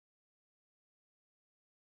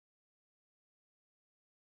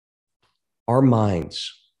our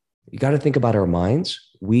minds, you got to think about our minds.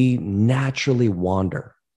 We naturally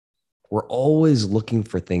wander. We're always looking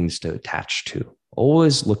for things to attach to,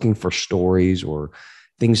 always looking for stories or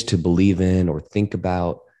things to believe in or think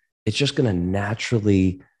about. It's just going to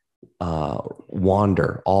naturally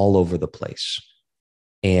wander all over the place.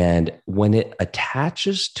 And when it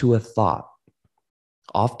attaches to a thought,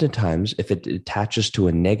 oftentimes, if it attaches to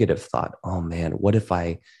a negative thought, oh man, what if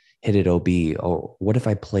I hit it OB? Or what if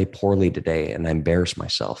I play poorly today and I embarrass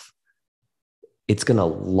myself? It's going to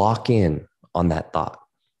lock in on that thought.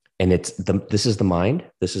 And this is the mind,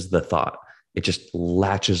 this is the thought. It just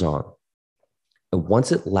latches on. And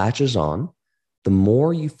once it latches on, the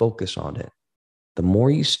more you focus on it, the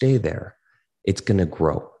more you stay there, it's going to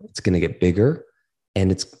grow. It's going to get bigger.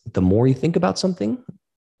 And the more you think about something,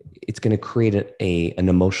 it's going to create an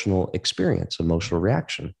emotional experience, emotional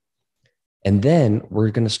reaction. And then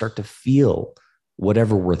we're going to start to feel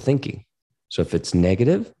whatever we're thinking. So if it's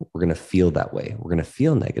negative, we're going to feel that way. We're going to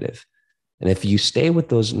feel negative. And if you stay with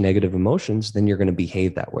those negative emotions, then you're going to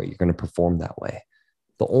behave that way. You're going to perform that way.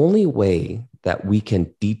 The only way that we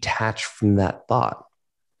can detach from that thought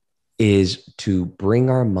is to bring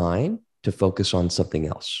our mind to focus on something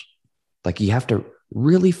else. Like you have to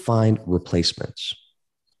really find replacements.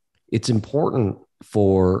 It's important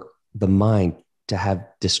for the mind to have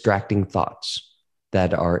distracting thoughts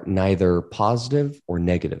that are neither positive or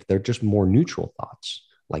negative. They're just more neutral thoughts,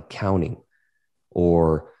 like counting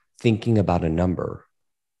or thinking about a number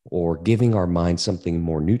or giving our mind something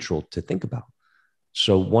more neutral to think about.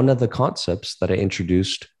 So one of the concepts that I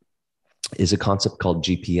introduced is a concept called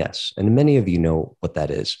G.P.S. And many of you know what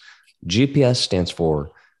that is. G.P.S. stands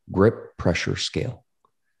for grip pressure scale.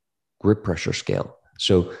 Grip pressure scale.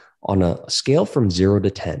 So on a scale from 0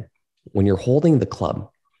 to 10, when you're holding the club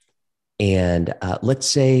and let's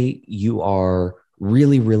say you are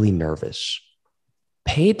really, really nervous,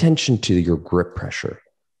 pay attention to your grip pressure.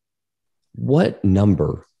 What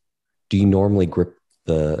number do you normally grip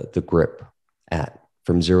the grip at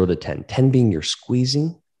from 0 to 10? 10 being you're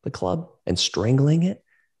squeezing the club and strangling it,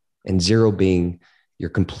 and 0 being you're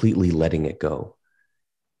completely letting it go.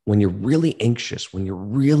 When you're really anxious, when you're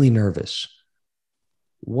really nervous,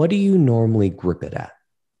 what do you normally grip it at?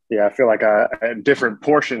 Yeah, I feel like I at different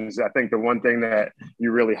portions. I think the one thing that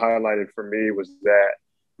you really highlighted for me was that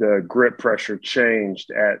the grip pressure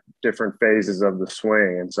changed at different phases of the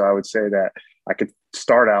swing. And so I would say that I could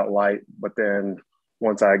start out light, but then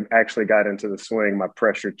once I actually got into the swing, my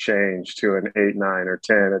pressure changed to an 8, 9, or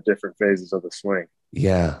 10 at different phases of the swing.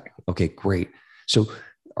 Yeah. Okay, great. So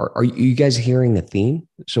are you guys hearing a theme?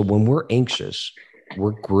 So when we're anxious,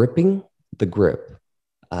 we're gripping the grip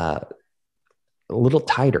a little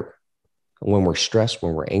tighter. When we're stressed,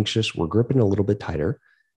 when we're anxious, we're gripping a little bit tighter.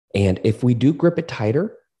 And if we do grip it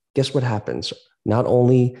tighter, guess what happens? Not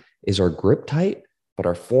only is our grip tight, but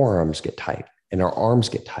our forearms get tight and our arms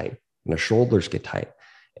get tight and our shoulders get tight.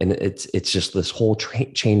 And it's just this whole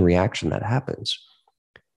chain reaction that happens.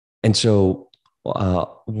 And so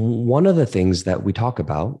one of the things that we talk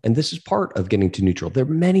about, and this is part of getting to neutral, there are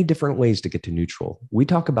many different ways to get to neutral. We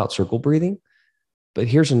talk about circle breathing, but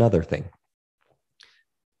here's another thing.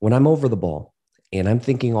 When I'm over the ball and I'm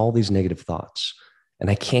thinking all these negative thoughts and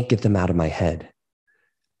I can't get them out of my head,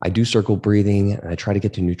 I do circle breathing and I try to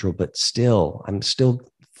get to neutral, but I'm still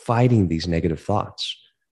fighting these negative thoughts.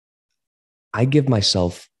 I give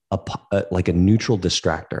myself like a neutral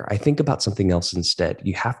distractor. I think about something else instead.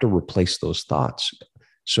 You have to replace those thoughts.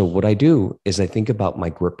 So what I do is I think about my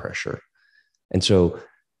grip pressure. And so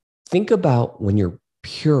think about when you're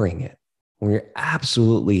puring it, when you're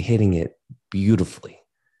absolutely hitting it beautifully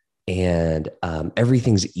and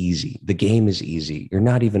everything's easy. The game is easy. You're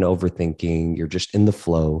not even overthinking. You're just in the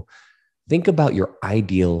flow. Think about your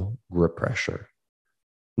ideal grip pressure.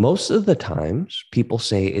 Most of the times people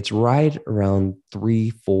say it's right around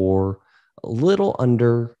 3, 4, a little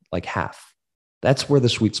under like half. That's where the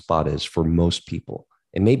sweet spot is for most people.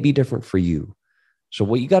 It may be different for you. So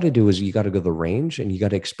what you got to do is you got to go to the range and you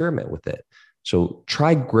got to experiment with it. So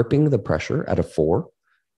try gripping the pressure at a 4,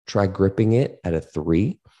 try gripping it at a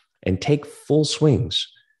 3, and take full swings.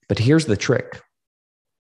 But here's the trick.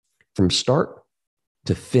 From start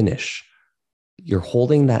to finish, you're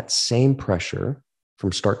holding that same pressure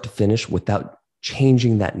from start to finish without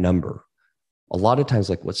changing that number. A lot of times,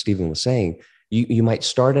 like what Stephen was saying, you might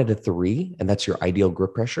start at a 3, and that's your ideal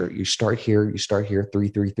grip pressure. You start here, 3,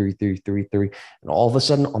 3, 3, 3, 3, 3. And all of a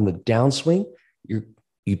sudden on the downswing,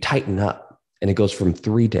 you tighten up and it goes from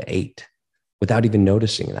 3 to 8 without even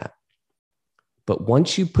noticing that. But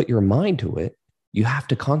once you put your mind to it, you have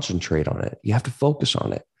to concentrate on it. You have to focus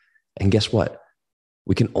on it. And guess what?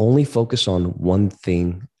 We can only focus on one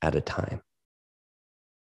thing at a time.